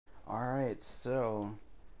Alright, so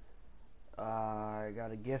I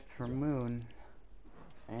got a gift from Moon,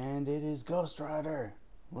 and it is Ghost Rider.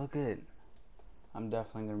 Look it. I'm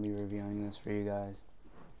definitely going to be reviewing this for you guys.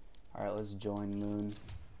 Alright, let's join Moon.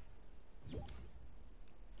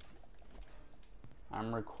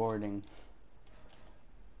 I'm recording.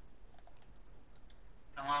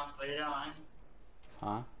 Come on, put it on.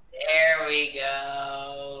 Huh? There we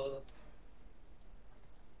go.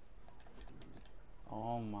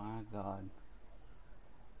 Oh my god.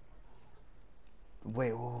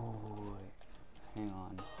 Wait, wait. Hang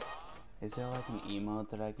on. Is there like an emote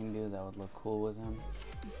that I can do that would look cool with him?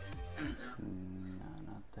 I don't know.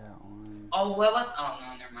 No, not that one. Oh, what about? Oh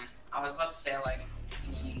no, never mind. I was about to say like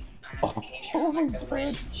the notification, like the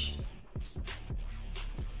range.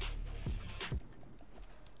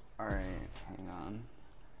 Alright, hang on.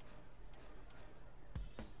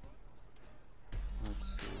 Let's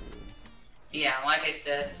see. Yeah, like I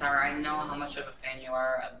said, Sarah, I know how much of a fan you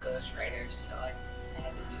are of Ghost Rider, so I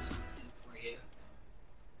had to do something for you.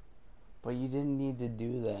 But you didn't need to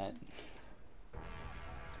do that.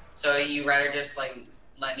 So you rather just like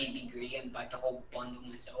let me be greedy and buy the whole bundle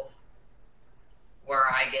myself, where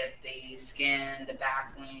I get the skin, the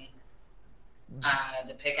back wing,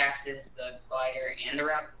 the pickaxes, the glider, and the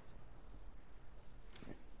wrap.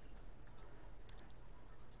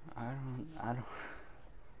 I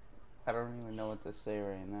don't even know what to say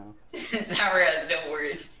right now. Sarah has no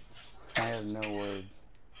words. I have no words.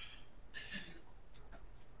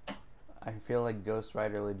 I feel like Ghost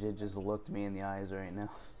Rider legit just looked me in the eyes right now.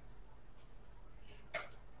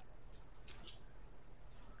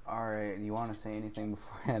 Alright, do you want to say anything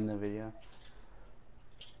before I end the video?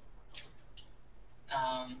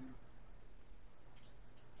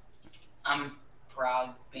 I'm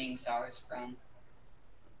proud being Sarah's friend.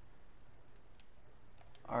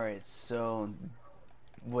 Alright, so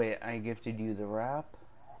wait, I gifted you the wrap?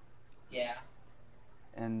 Yeah.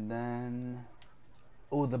 And then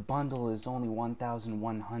oh, the bundle is only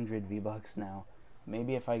 1,100 V-Bucks now.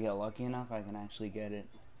 Maybe if I get lucky enough I can actually get it.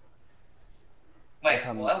 Wait,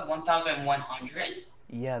 what? 1,100?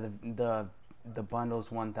 Yeah, the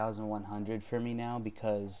bundle's 1,100 for me now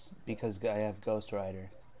because I have Ghost Rider.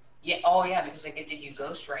 Yeah, oh yeah, because I gifted you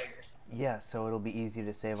Ghost Rider. Yeah, so it'll be easy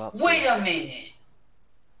to save up. Wait a minute!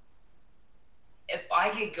 If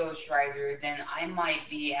I get Ghost Rider, then I might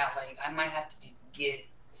be at like, I might have to get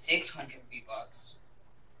 600 V-Bucks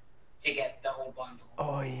to get the whole bundle.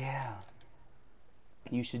 Oh yeah.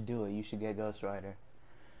 You should do it. You should get Ghost Rider.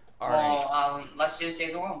 Well, let's do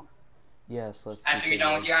Save the World. Yes, let's. After you're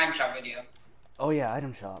done with your Itemshop video. Oh yeah,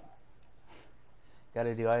 item shop.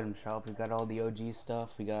 Gotta do item shop. We got all the OG stuff.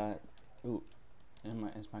 We got. Ooh,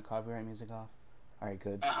 is my copyright music off? All right,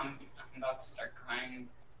 good. I'm about to start crying.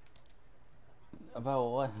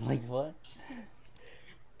 About what? Like what?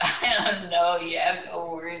 I don't know. You have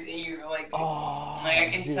no words, and you're like, oh, like I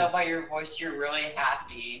can tell by your voice, you're really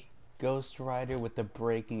happy. Ghost Rider with the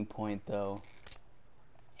breaking point, though.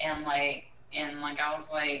 And like I was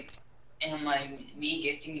like, and like me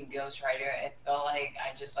gifting you Ghost Rider, it felt like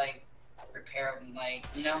I just like repaired, like,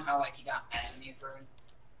 you know how like you got mad at me for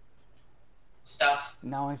stuff.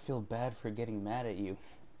 Now I feel bad for getting mad at you.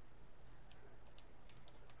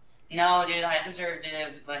 No, dude, I deserved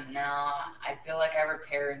it, but now I feel like I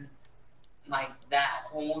repaired like that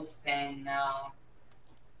whole thing now.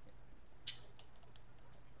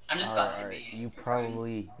 I'm just glad to be. You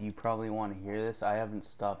probably want to hear this. I haven't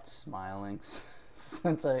stopped smiling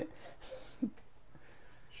since I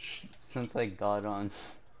got on.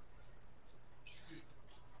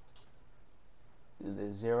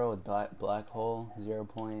 The zero black hole 0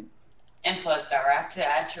 point. And plus, I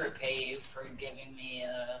had to repay you for giving me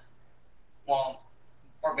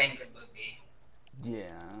for being good movie.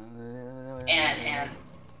 Yeah.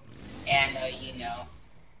 And you know,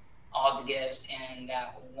 all the gifts and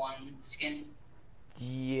that one skin.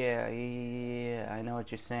 Yeah, I know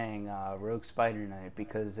what you're saying, Rogue Spider Knight,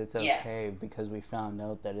 because it's okay, yeah. Because we found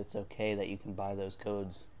out that it's okay that you can buy those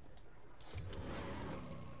codes.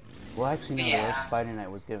 Well, actually, no, yeah. Rogue Spider Knight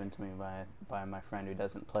was given to me by my friend who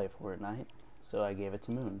doesn't play Fortnite, so I gave it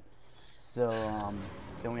to Moon. So,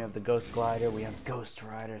 then we have the Ghost Glider, we have Ghost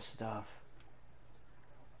Rider stuff.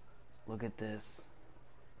 Look at this.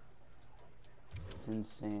 It's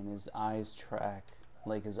insane. His eyes track.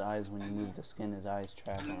 Like his eyes, when you move the skin, his eyes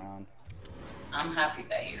track around. I'm happy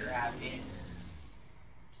that you're happy.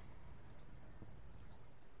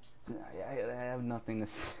 I have nothing to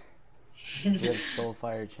say. We have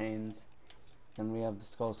Soulfire chains. Then we have the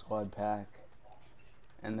Skull Squad pack.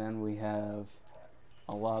 And then we have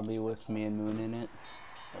a lobby with me and Moon in it.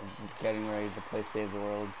 Getting ready to play Save the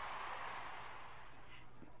World.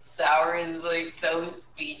 Sour is like so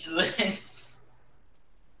speechless.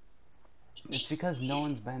 It's because no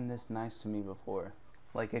one's been this nice to me before.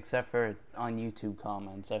 Like, except for on YouTube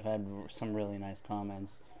comments. I've had some really nice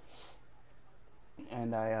comments.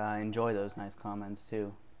 And I enjoy those nice comments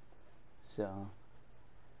too. So,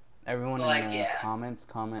 everyone in Like, the yeah. comments,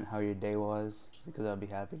 comment how your day was. Because I'll be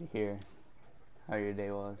happy to hear how your day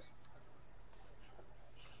was.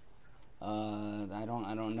 I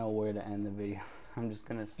don't know where to end the video. I'm just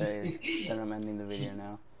gonna say that I'm ending the video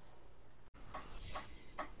now.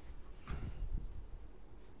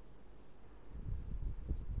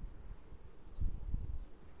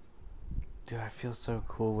 Dude, I feel so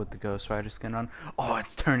cool with the Ghost Rider skin on. Oh,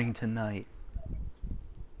 it's turning to night.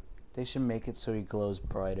 They should make it so he glows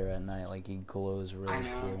brighter at night, like he glows really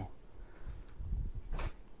cool.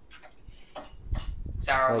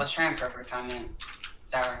 Sour, Like, let's try and perfect time it.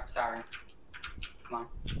 Sour. Come on.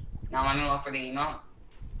 Now let me look for the email.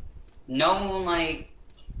 No, like...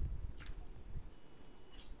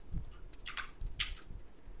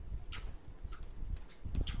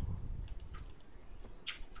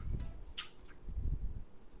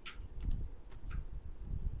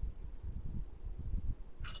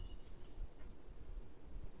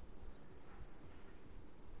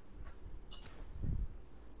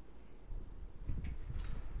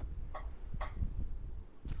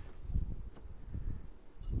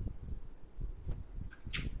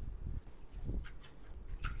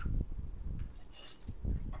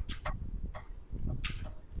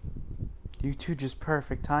 you two just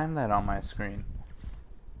perfect time that on my screen.